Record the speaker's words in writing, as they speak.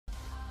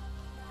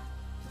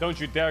Don't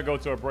you dare go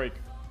to a break.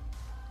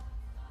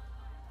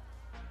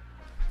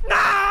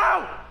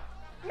 No!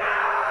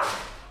 No!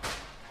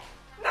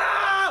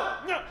 No!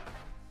 No!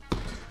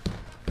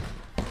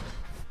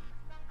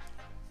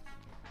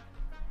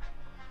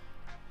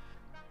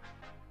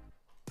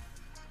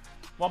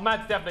 Well,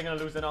 Matt's definitely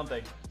gonna lose, then, aren't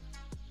they?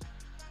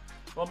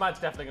 Well, Matt's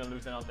definitely gonna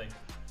lose, then, aren't they?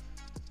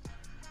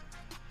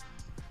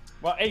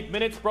 Well, 8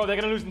 minutes, bro. They're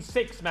gonna lose in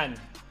 6, man.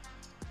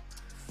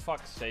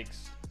 Fuck's sakes.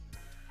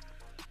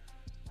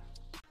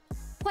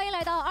 欢迎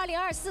来到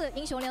2024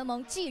英雄联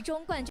盟季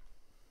中冠军。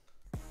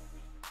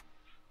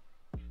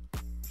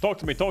Talk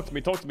to me, talk to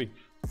me, talk to me.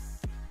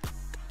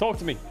 Talk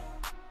to me.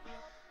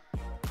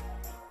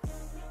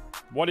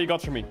 What do you got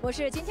for me? 我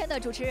是今天的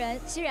主持人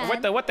熙然。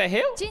What the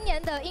hell? 今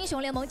年的英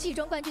雄联盟季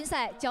中冠军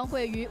赛将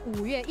会于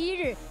5月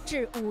1日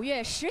至5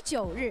月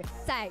19日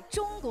在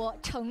中国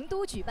成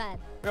都举办。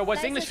来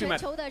自全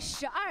球的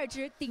12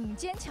支顶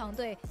尖强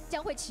队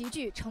将会齐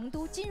聚成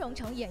都金融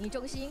城演艺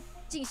中心，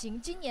进行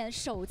今年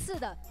首次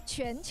的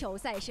全球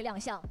赛事亮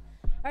相。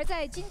而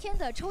在今天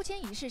的抽签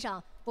仪式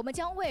上，我们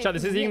将为5月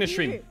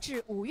1日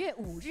至5月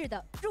5日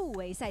的入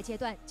围赛阶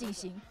段进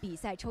行比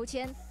赛抽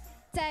签。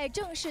 在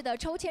正式的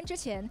抽签之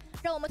前，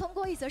让我们通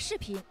过一则视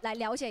频来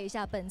了解一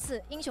下本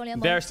次英雄联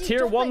盟 There's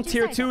Tier 1,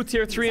 Tier 2,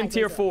 Tier 3, and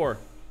Tier 4.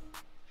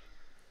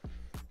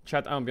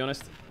 Chat, I'll be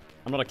honest,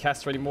 I'm not a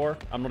caster anymore.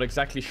 I'm not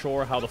exactly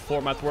sure how the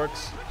format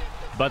works,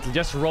 but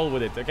just roll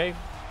with it, okay?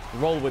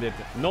 Roll with it.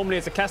 Normally,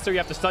 as a caster, you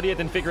have to study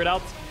it and figure it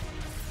out,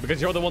 because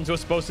you're the ones who are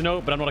supposed to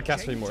know. But I'm not a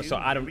caster anymore, so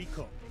I don't.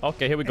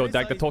 Okay, here we go,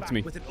 Dagda. Talk to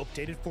me.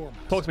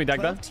 Talk to me,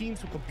 Dagda. 12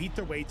 teams will compete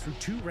their way through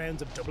 2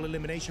 rounds of double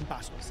elimination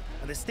battles,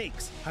 and the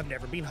stakes have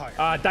never been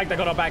higher. Dagda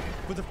got our back.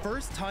 For the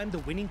first time, the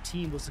winning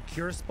team will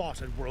secure a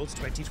spot at Worlds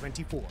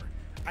 2024,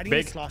 adding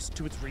a slot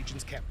to its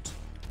region's count.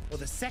 While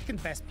the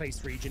second best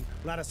placed region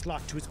will add a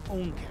slot to its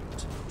own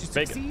count. To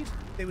succeed,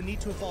 they will need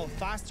to evolve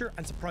faster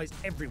and surprise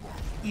everyone,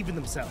 even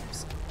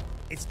themselves.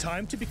 It's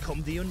time to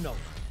become the unknown.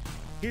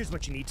 Here's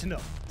what you need to know.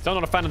 Still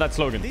not a fan of that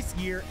slogan. This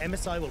year,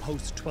 MSI will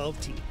host 12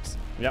 teams.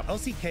 Yep.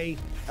 LCK,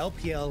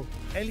 LPL,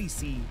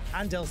 LEC,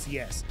 and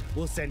LCS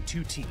will send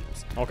 2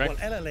 teams. Okay. While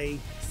LLA,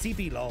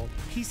 CBLOL,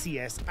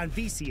 PCS, and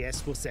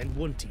VCS will send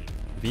 1 team.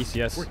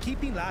 VCS. We're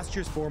keeping last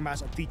year's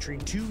format of featuring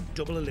 2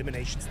 double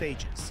elimination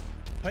stages.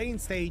 Playing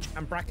stage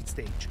and bracket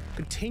stage,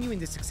 continuing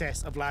the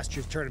success of last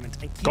year's tournament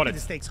and keeping the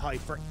stakes high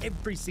for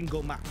every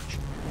single match.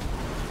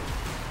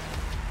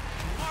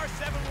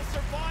 R7 will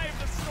survive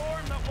the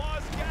storm that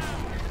was GAM.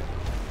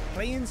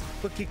 Playins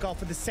will kick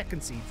off with the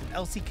 2nd seed from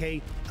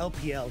LCK,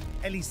 LPL,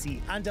 LEC,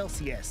 and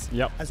LCS,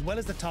 as well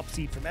as the top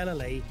seed from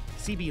LLA,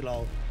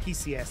 CBLOL,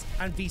 PCS,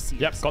 and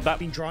VCS. Yep, got that.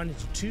 Being drawn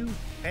into 2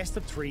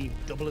 best-of-3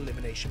 double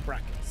elimination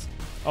brackets.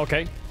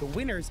 Okay. The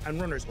winners and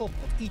runners-up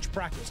of each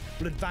bracket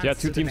will advance. Yeah,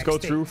 2 teams go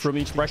through from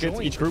each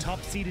bracket, each group.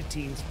 Top-seeded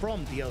teams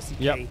from the LCK.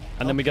 Yep,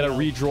 and then we get a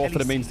redraw for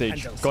the main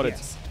stage. Got it.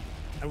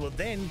 And will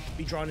then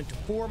be drawn into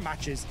 4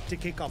 matches to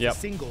kick off a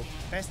single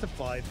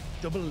best-of-5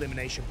 double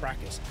elimination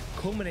bracket,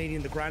 culminating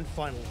in the grand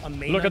final on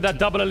May 19th. Look at that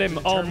double elim.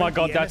 Oh my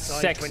god, that's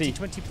sexy.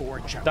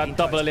 That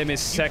double elim is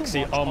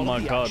sexy. Oh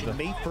my god.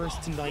 May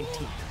 1st to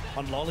 19th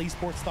on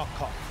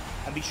lolesports.com.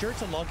 And be sure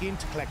to log in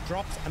to collect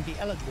drops and be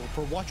eligible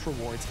for watch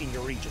rewards in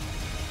your region.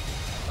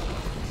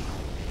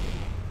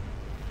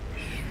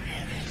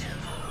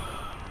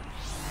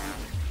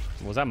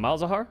 Was that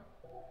Malzahar?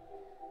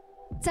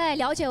 在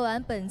了解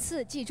完本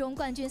次季中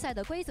冠军赛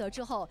的规则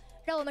之后，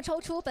让我们抽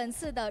出本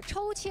次的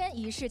抽签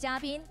仪式嘉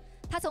宾。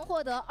他曾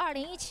获得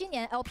2017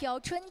年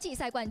LPL 春季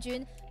赛冠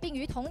军，并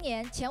于同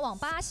年前往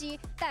巴西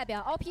代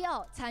表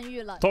LPL 参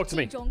与了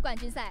季中冠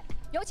军赛。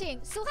有请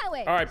苏汉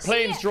伟。All right,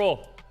 Playins draw.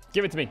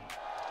 Give it to me.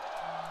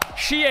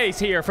 Xie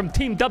is here from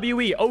Team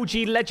WE,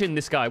 OG legend.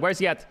 This guy. Where's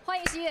he at? 欢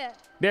迎西野。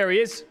There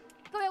he is.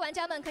 各位玩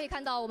家们可以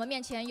看到，我们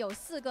面前有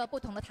4个不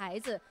同的台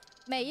子，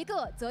每一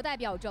个则代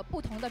表着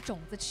不同的种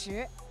子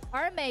池。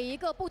 而每一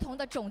个不同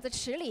的种子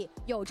池里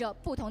有着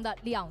不同的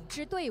2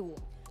支队伍，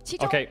其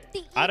中第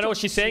一 I don't know what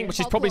she's saying, but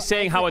she's probably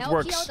saying how it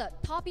works.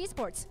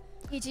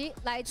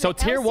 So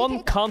Tier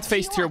 1 can't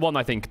face Tier 1,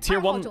 I think. Tier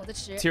 1,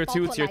 Tier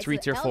 2, Tier 3,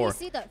 Tier 4.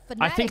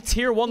 I think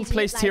Tier 1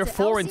 plays Tier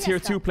 4 and Tier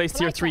 2 plays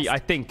Tier 3, I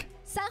think.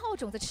 3号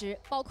种子池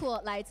包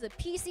括来自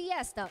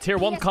PCS 的 Tier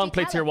 1 can't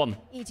play Tier 1.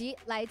 以及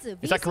来自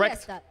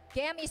VCS 的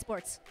GAM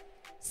Esports。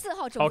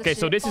 Okay,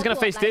 so this is gonna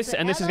face this,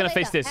 and this is gonna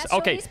face this.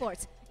 Okay,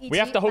 we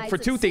have to hope for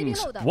 2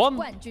 things. 1,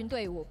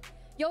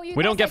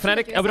 we don't get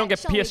Fnatic, we don't get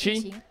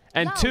PSG,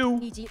 and 2,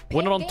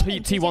 we're not on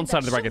T1 side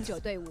of the bracket.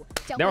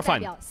 They are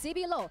fine.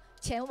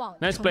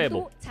 Nice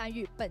playable. 参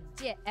与本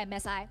届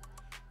MSI，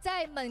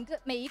 在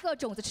每一个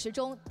种子池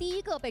中，第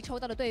一个被抽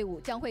到的队伍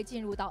将会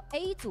进入到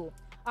A 组。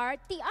 而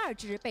第2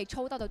支被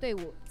抽到的队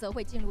伍则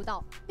会进入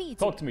到 B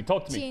组。 Talk to me,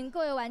 talk to me. 请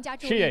各位玩家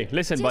注意。Xie,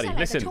 listen, buddy,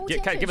 listen.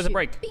 Give us a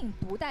break. 并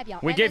不代表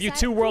We gave you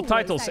 2 world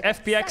titles,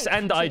 FBX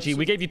and IG.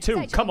 We gave you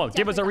 2. Come on,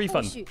 give us a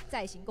refund.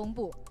 再行公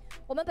布。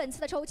我们本次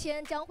的抽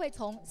签将会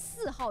从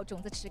4号种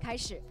子池开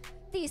始。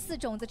第4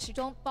种子池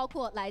中包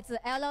括来自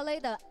LLA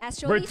的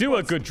Astro。 We're due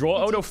a good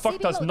draw. Odo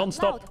fucked us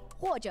non-stop.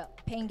 或者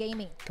Pain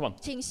Gaming。Come on.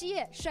 请西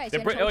叶率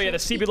先抽出 Oh yeah, the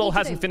CBLOL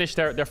hasn't 第一支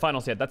队伍 finished their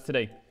finals yet. That's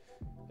today.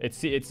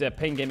 It's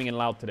Pain Gaming and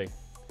Loud today.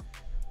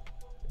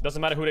 Doesn't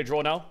matter who they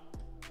draw now.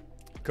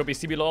 Could be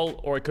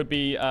CBLOL or it could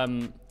be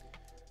oh,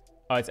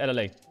 it's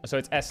LLA. So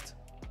it's Est.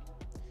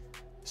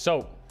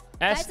 So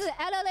来 Est. 自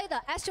LLA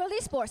的 Astral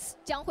Esports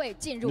将会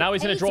进入 Now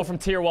he's gonna A draw 组 from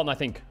tier 1, I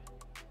think.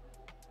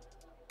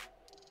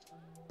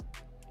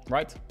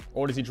 Right?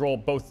 Or does he draw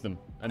both of them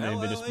and then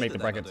they just make the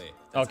brackets?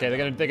 Okay,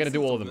 they're gonna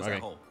do all of them. Okay.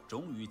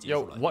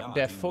 Yo, what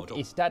the fuck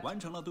is that? Okay,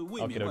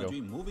 there we go.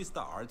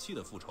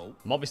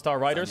 Movistar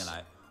Riders.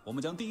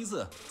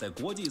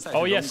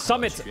 Oh yeah,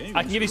 Summit.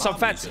 I can give you some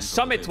facts.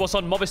 Summit was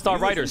on Movistar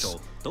Riders,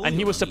 and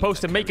he was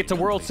supposed to make it to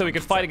Worlds so he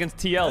could fight against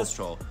TL,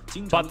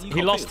 but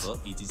he lost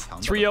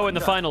 3-0 in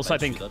the finals, I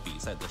think, to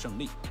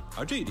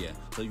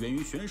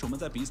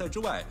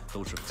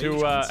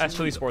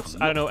Astral Esports.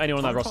 I don't know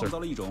anyone on that roster.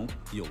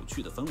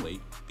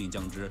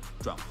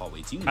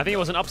 I think it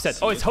was an upset.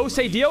 Oh, it's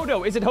Jose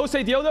Diodo. Is it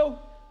Jose Diodo?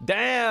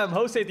 Damn,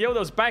 Jose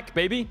Diodo's back,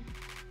 baby.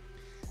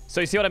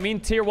 So you see what I mean?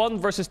 Tier 1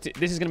 versus...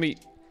 this is going to be...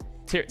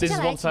 This is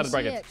one-sided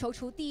bracket. 抽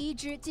出第一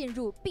支进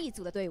入 B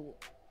组的队伍。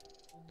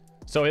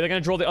 So they're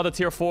going to draw the other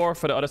tier 4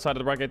 for the other side of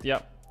the bracket.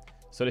 Yeah.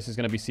 So this is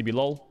going to be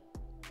CBLOL.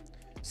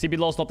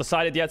 CBLOL's not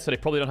decided yet, so they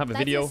probably don't have a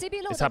video.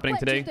 It's happening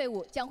today.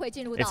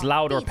 It's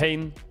Loud or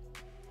Pain.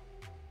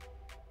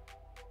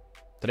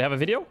 Do they have a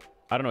video?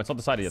 I don't know. It's not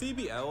decided yet.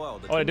 Oh,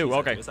 they do.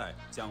 Okay.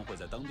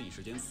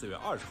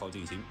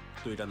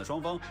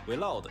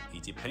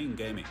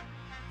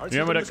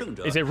 Remember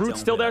is it Root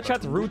still there,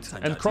 chat? Root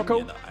and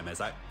Croco?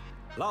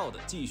 Loud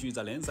继续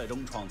在联赛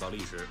中创造历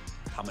史，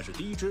他们是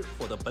第一支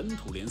获得本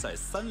土联赛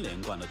3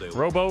连冠的队伍。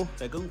Robo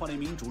在更换了一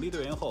名主力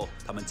队员后，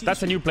他们继续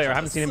That's a new player.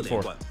 I haven't seen him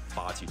before.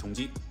 发起冲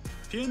击。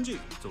PNG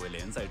作为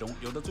联赛中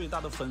有着最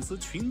大的粉丝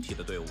群体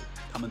的队伍，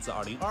他们自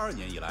2022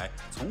年以来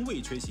从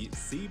未缺席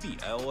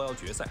CBLOL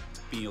决赛，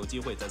并有机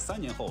会在3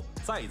年后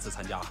再一次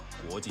参加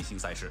国际性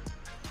赛事。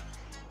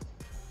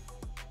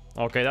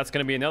Okay, that's going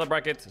to be another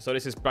bracket. So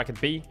this is bracket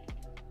B.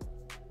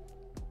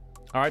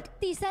 All right.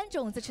 第三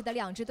种子池的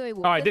两支队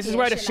伍。 All right, this is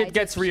where the shit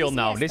gets real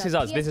now. This is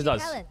us. This is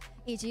us.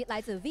 以及来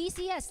自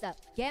VCS 的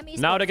Game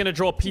Now they're gonna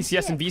draw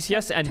PCS and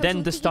VCS, and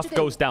then the stuff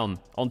goes down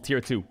on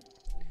tier 2.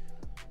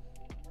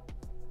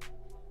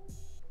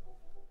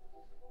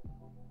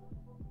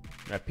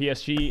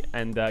 PSG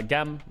and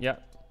GAM, yeah.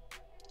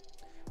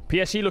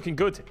 PSG looking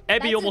good.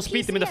 Ebby almost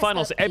beat them in the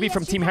finals. Ebby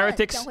from Team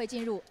Heretics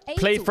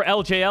played for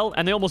LJL,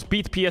 and they almost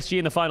beat PSG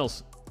in the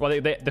finals.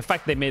 Well, the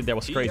fact they made there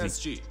was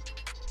crazy.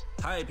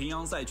 太平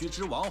洋赛区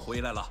之王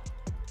回来了。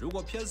如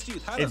果 PSG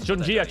It's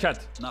Junjia chat.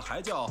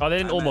 Oh, they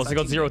didn't almost. They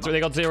got 0-3. They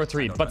got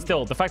 0-3. But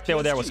still, the fact they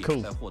were there was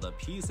cool. 在获得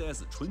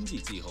PCS 春季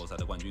季后赛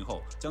的冠军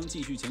后，将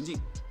继续前进，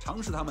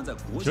尝试他们在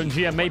国际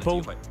Junjia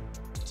Maple.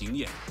 经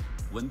验、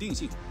稳定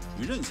性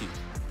与韧性。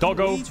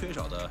 Doggo. 缺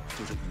少的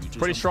就是与之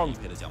Pretty strong.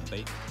 匹配的奖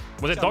杯。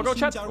 Was it Doggo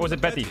chat or was it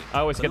Betty?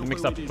 I always get them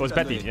mixed up. It was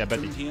Betty. Yeah,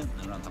 Betty.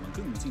 能让他们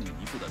更进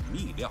一步的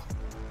秘料。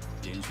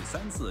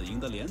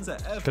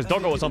 Because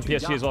Doggo was on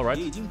PSG as well, right?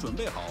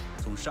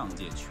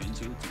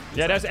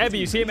 Yeah, there's Ebby.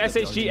 You see him,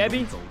 SHG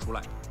Ebby?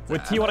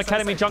 With T1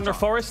 Academy Jungler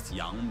Forest?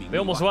 They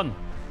almost won.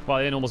 Well,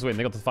 they didn't almost win.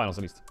 They got to the finals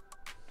at least.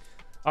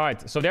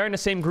 Alright, so they're in the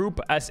same group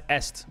as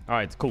Est.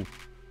 Alright, cool.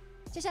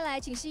 接下来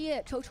请西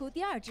叶抽出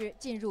第二支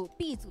进入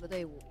B 组的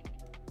队伍。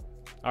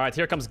 Alright,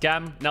 here comes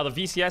GAM. Now the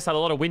VCS had a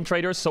lot of win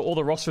traders, so all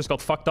the rosters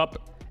got fucked up.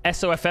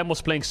 SOFM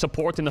was playing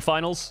support in the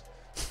finals.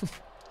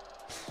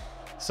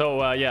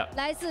 So, yeah.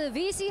 来自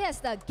VCS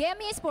的 Game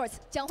Esports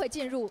将会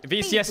进入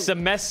VCS is a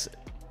mess.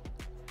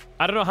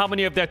 I don't know how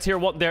many of their tier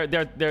 1,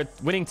 their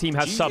winning team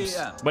has subs,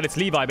 but it's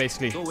Levi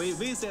basically.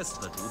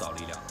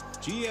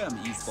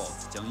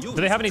 Do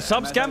they have any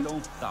subs, Cam?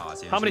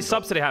 How many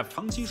subs do they have?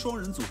 长期双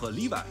人组合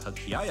Levi 和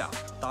Kiaya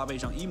搭配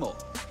上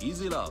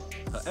Emo、Easy Love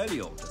和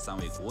Elio 这3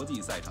位国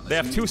际赛场的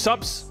They have 2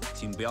 subs.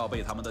 请不要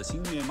被他们的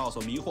新面貌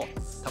所迷惑，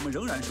他们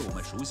仍然是我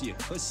们熟悉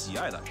和喜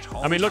爱的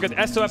超。 I mean, look at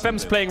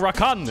SOFM's playing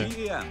Rakan.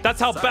 That's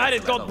how bad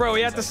it got, bro.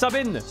 He had to sub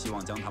in. 希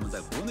望将他们在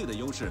国内的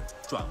优势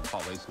转化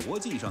为国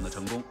际上的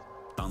成功。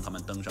 当他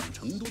们登上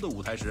成都的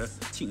舞台时，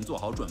请做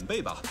好准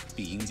备吧，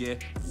并迎接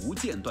不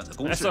间断的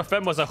攻势。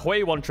 SFM was a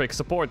Hui one-trick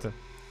support.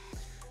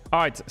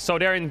 Alright, so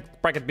they're in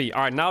bracket B.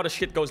 Alright, now the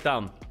shit goes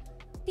down.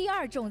 第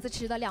二种子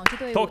池的两支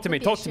队伍 Talk to me,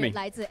 talk to me.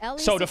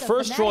 So the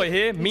first draw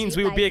here means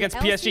we will be against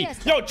PSG.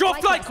 Yo, draw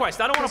FlyQuest.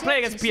 I don't want to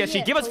play against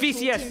PSG. Give us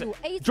VCS.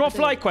 Draw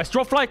FlyQuest.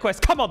 Draw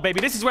FlyQuest. Come on, baby.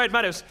 This is where it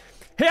matters.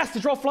 He has to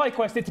draw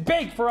FlyQuest. It's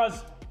big for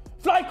us.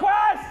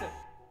 FlyQuest!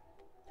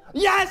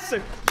 Yes!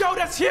 Yo,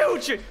 that's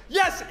huge!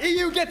 Yes,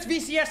 EU gets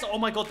VCS. Oh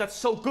my god, that's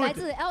so good.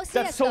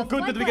 That's so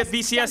good that we get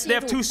VCS. They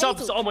have 2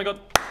 subs. Oh my god.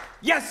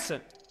 Yes!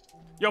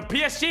 Yo,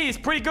 PSG is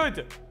pretty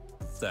good.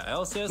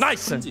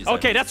 Nice.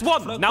 Okay, that's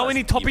 1. Now we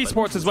need top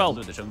esports as well.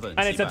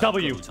 And it's a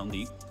W.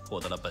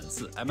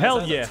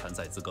 Hell yeah.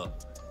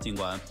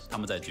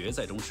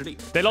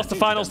 They lost the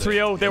finals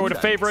 3-0. They were the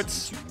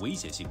favorites.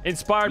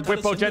 Inspired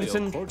Whippo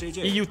Jensen.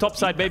 EU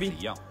topside, baby.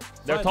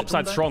 They're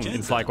topside strong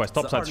in FlyQuest.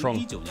 Topside strong.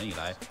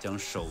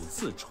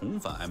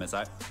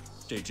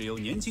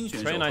 2019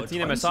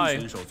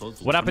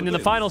 MSI. What happened in the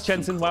finals,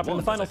 Jensen? What happened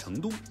in the finals?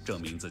 成都证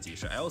明自己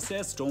是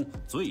LCS 中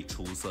最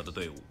出色的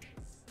队伍。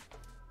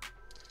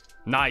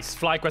 Nice.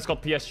 FlyQuest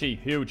got PSG.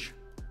 Huge.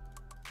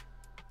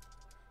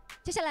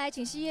 接下来，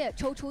请西叶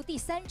抽出第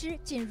3支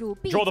进入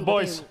B Draw 组 the 的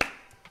队 boys. 伍。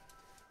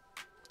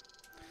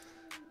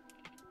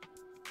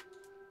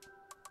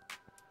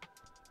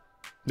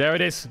There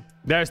it is.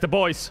 There's the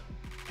boys.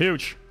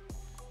 Huge.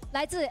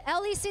 来自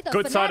LEC 的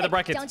Good side of the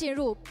Fnatic bracket. 将进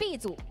入 B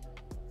组。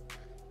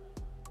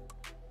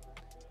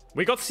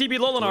 We got CB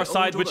LOL on our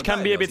side, which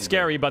can be a bit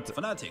scary, but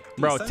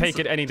bro, take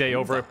it any day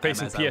over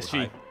facing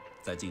PSG.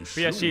 在近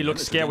PSG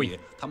looks scary.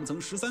 他们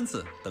曾13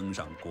次登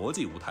上国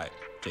际舞台，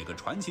这个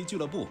传奇俱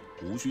乐部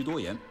无需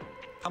多言。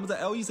他们在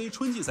LEC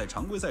春季赛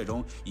常规赛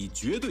中以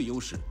绝对优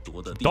势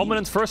夺得第一。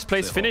 Dominant first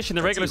place finish in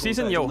the regular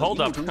season. Yo, hold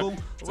up. I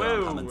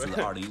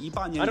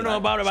don't know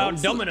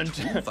about dominant.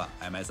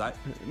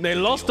 They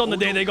lost on the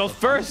day they got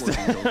first,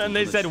 and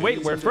they said,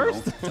 "Wait, we're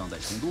first." 将在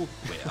成都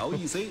为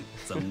LEC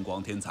增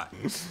光添彩。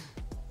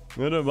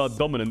 I don't know about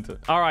dominant.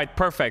 All right,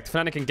 perfect.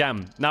 Fnatic and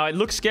Gam. Now, it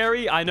looks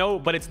scary, I know,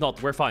 but it's not.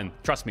 We're fine.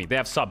 Trust me, they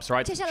have subs,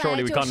 right? 接下来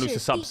Surely we 就 can't lose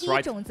是 to 第 subs, 一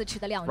right? 种子池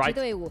的2支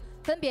队伍，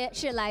分别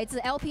是来自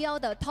LPL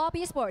的 Top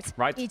Esports，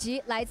 Right. 以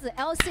及来自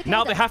LCK 的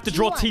Now they have to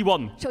draw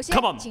T1. 首先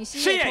Come on. 请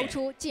西叶抽 Shie!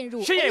 出进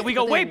入 Shie, we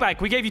go way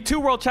back. We gave you 2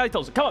 world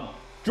titles. Come on.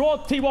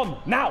 Draw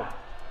T1 now.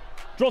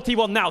 Draw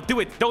T1 now.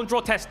 Do it. Don't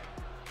draw test.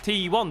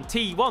 T1,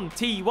 T1,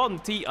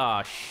 T1, T...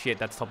 Ah, shit.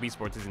 That's Top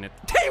Esports, isn't it?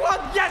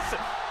 T1! Yes!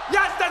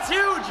 Yes, that's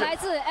huge! 来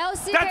自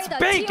LCK That's 的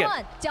big!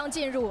 T1 将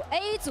进入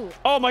A 组。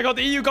 Oh my god,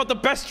 the EU got the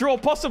best draw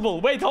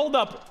possible. Wait, hold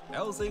up.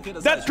 LCK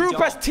的 That group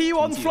has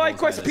T1,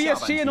 FlyQuest,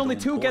 PSG, and only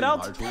 2 get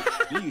out.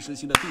 历史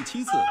性的第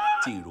7次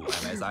进入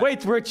MSI。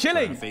 Wait, we're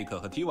chilling. Faker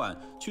和 T1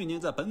 去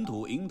年在本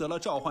土赢得了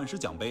召唤师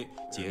奖杯，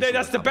结束 Hey,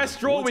 that's the best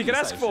draw we can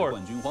ask for.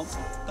 冠军荒。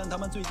但他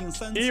们最近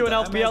3次 EU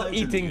and LPL 的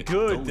eating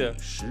都 good. 以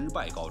失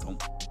败告终。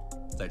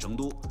在成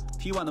都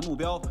 ，T1 的目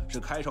标是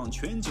开创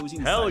全球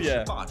性赛 Hell 事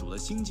yeah. 霸主的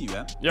新纪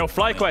元。 Yo,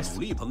 FlyQuest. 努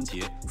力捧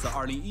起自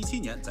2017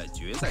年在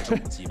决赛中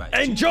击败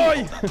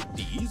Enjoy 的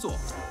第1座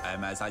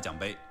MSI 奖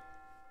杯。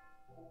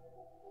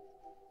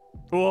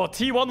 Oh,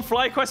 T1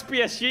 FlyQuest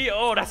PSG.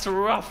 Oh, that's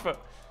rough.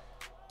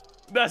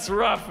 That's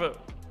rough.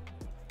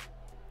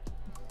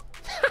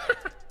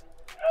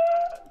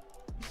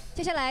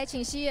 接下来，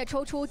请西叶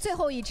抽出最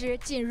后一支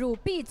进入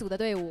B 组的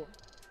队伍。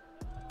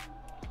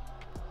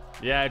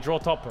 Yeah, draw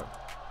top.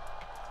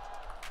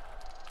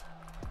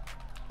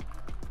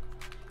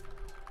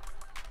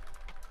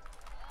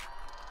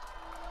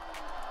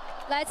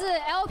 来自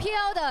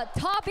LPL 的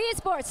Top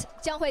Esports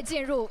将会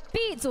进入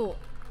B 组。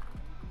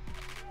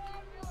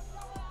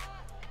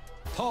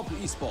 Top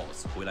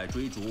Esports 回来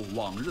追逐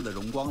往日的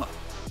荣光了，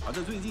而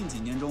在最近几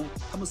年中，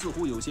他们似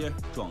乎有些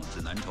壮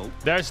志难酬。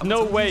 There's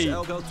no way 他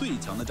们曾经是 LPL 最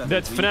强的战队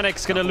that 之一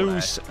Fnatic's gonna 但后来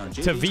lose 让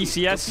to JDG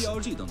VCS 和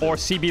PLG 等 or 队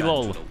CB 占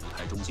LOL 据了舞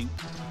台中心。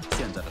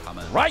现在的他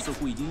们 Right 似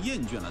乎已经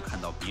厌倦了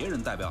看到别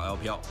人代表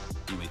LPL，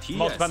 因为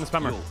Not spam TS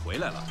spammer 又回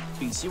来了，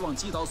并希望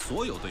击倒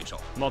所有对手。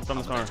 Not 他 spam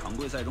们在 spammer 常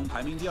规赛中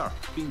排名第2，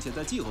并且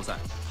在季后赛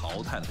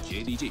淘汰了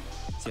JDG。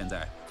现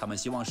在他们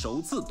希望首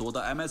次夺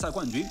得 MSI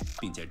冠军，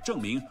并且证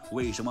明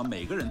为什么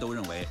每个人都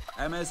认为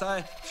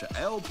MSI 是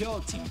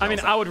LPL 锦标 I mean,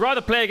 赛。 I would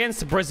rather play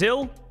against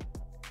Brazil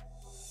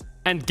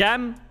and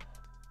Gam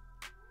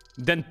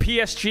than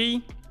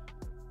PSG.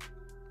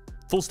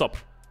 Full stop.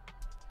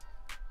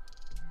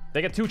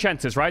 They get 2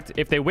 chances, right?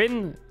 If they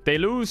win, they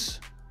lose.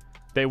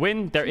 They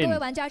win, they're 各位 in.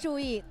 玩家注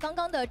意，刚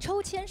刚的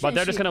抽签 But 顺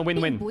they're just 序 gonna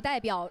win-win 并不代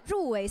表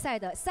入围赛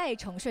的赛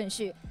程顺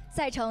序，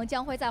赛程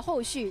将会在后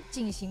续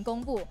进行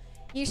公布。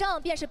以上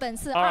便是本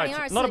次 Alright,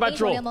 2024 not a bad 英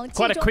雄联盟 draw.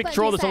 季 Quite a 中 quick 冠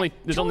draw. 军赛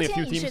There's 抽 only a few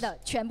签仪 teams. 式的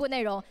全部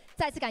内容。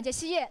再次感谢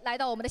西叶来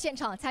到我们的现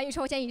场参与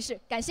抽签仪式，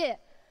感谢。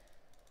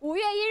5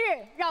月1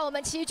日，让我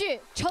们齐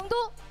聚成都。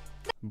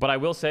 But I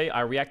will say,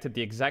 I reacted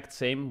the exact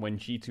same when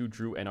G2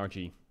 drew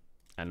NRG.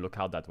 And look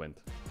how that went.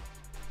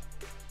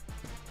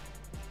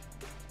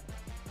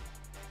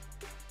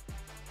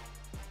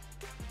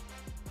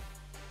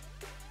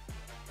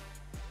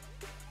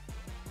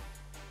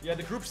 Yeah,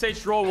 the group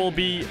stage draw will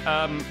be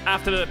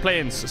after the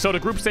play-ins. So the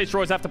group stage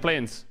draw is after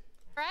play-ins.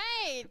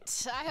 Right.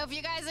 I hope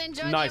you guys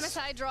enjoyed Nice. the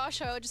MSI draw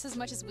show just as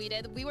much as we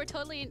did. I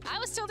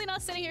was totally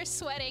not sitting here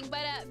sweating, but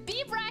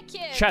B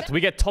bracket. Chat,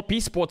 we get Top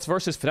Esports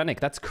versus Fnatic.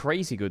 That's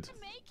crazy good.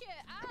 Make it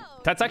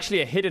out. That's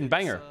actually a hidden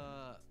banger.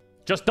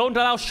 Just don't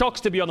allow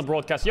Shocks to be on the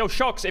broadcast. Yo,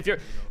 Shocks, if you're...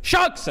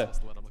 Shocks!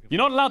 You're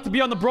not allowed to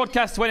be on the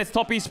broadcast when it's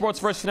Top Esports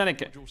versus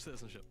Fnatic.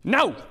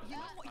 No!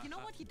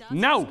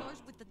 No!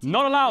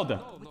 Not allowed.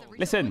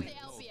 Listen.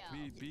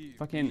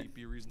 Fucking...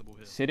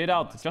 Sit it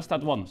out. Just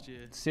that one.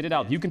 Sit it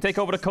out. You can take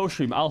over the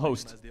co-stream. I'll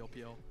host.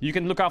 You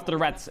can look after the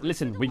rats.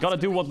 Listen, we gotta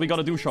do what we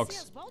gotta do,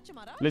 Shocks.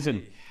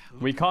 Listen,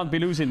 we can't be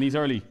losing these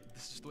early.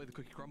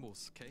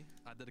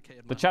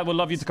 The chat will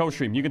love you to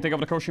co-stream. You can take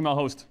over the co-stream. I'll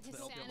host.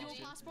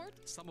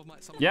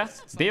 Yeah?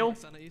 Deal?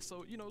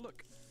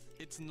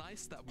 it's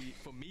nice that we,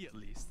 for me at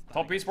least,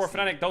 Top Esport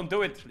Fnatic, don't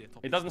do it.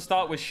 It doesn't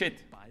start with shit.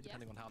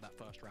 Depending on how that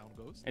first round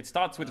goes. It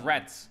starts with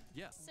rats.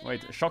 Yeah.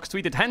 Wait, Shox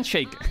tweeted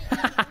handshake.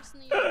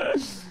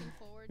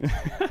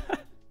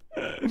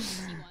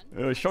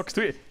 Shox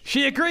tweet.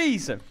 She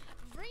agrees.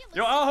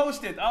 Yo, I'll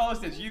host it. I'll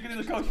host it. You can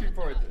do the coaching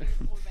for it.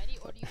 Already,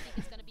 or do you think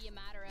it's gonna be a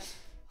matter of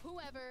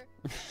whoever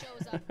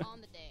shows up on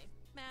the day?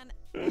 Man,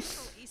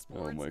 esports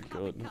Oh my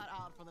God. cut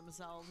out for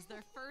themselves.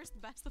 Their first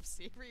best of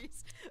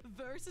series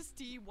versus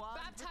T1.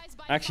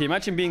 Actually,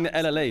 imagine being the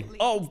LLA.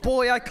 Oh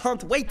boy, I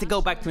can't wait to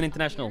go back to an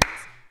international.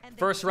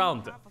 First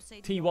round,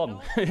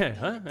 T1.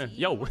 Huh?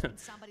 Yo,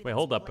 wait,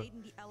 hold up.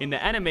 In the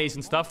animes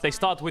and stuff, they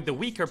start with the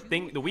weaker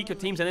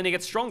teams, and then they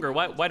get stronger.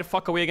 Why the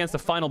fuck are we against the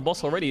final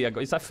boss already?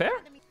 Is that fair?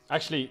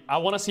 Actually, I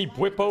want to see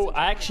Bwipo.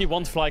 I actually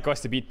want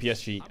FlyQuest to beat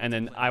PSG, and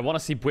then I want to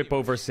see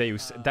Bwipo versus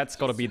Zeus. That's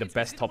gotta be the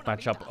best top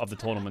matchup of the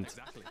tournament.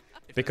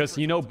 Because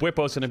you know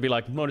Bwipo's gonna be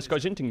like, no, this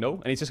guy's hinting, no?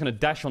 And he's just gonna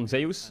dash on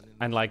Zeus.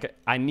 And like,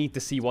 I need to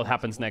see what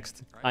happens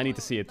next. I need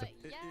to see it.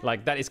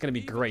 Like, that is gonna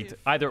be great.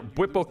 Either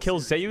Bwipo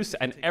kills Zeus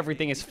and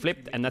everything is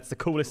flipped and that's the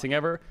coolest thing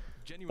ever.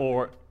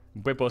 Or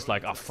Bwipo's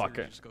like, oh, fuck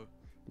it.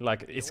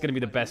 Like, it's gonna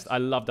be the best. I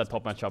love that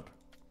top matchup.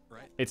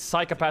 It's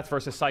Psychopath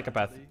versus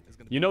Psychopath.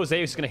 You know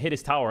Zeus is gonna hit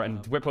his tower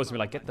and Bwipo's gonna be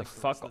like, get the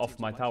fuck off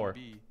my tower.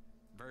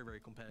 Very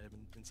competitive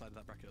inside of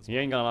that bracket as well. He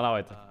ain't gonna allow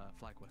it.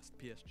 FlyQuest,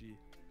 PSG.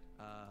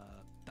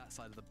 That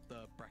side of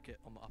the bracket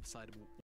on the upper side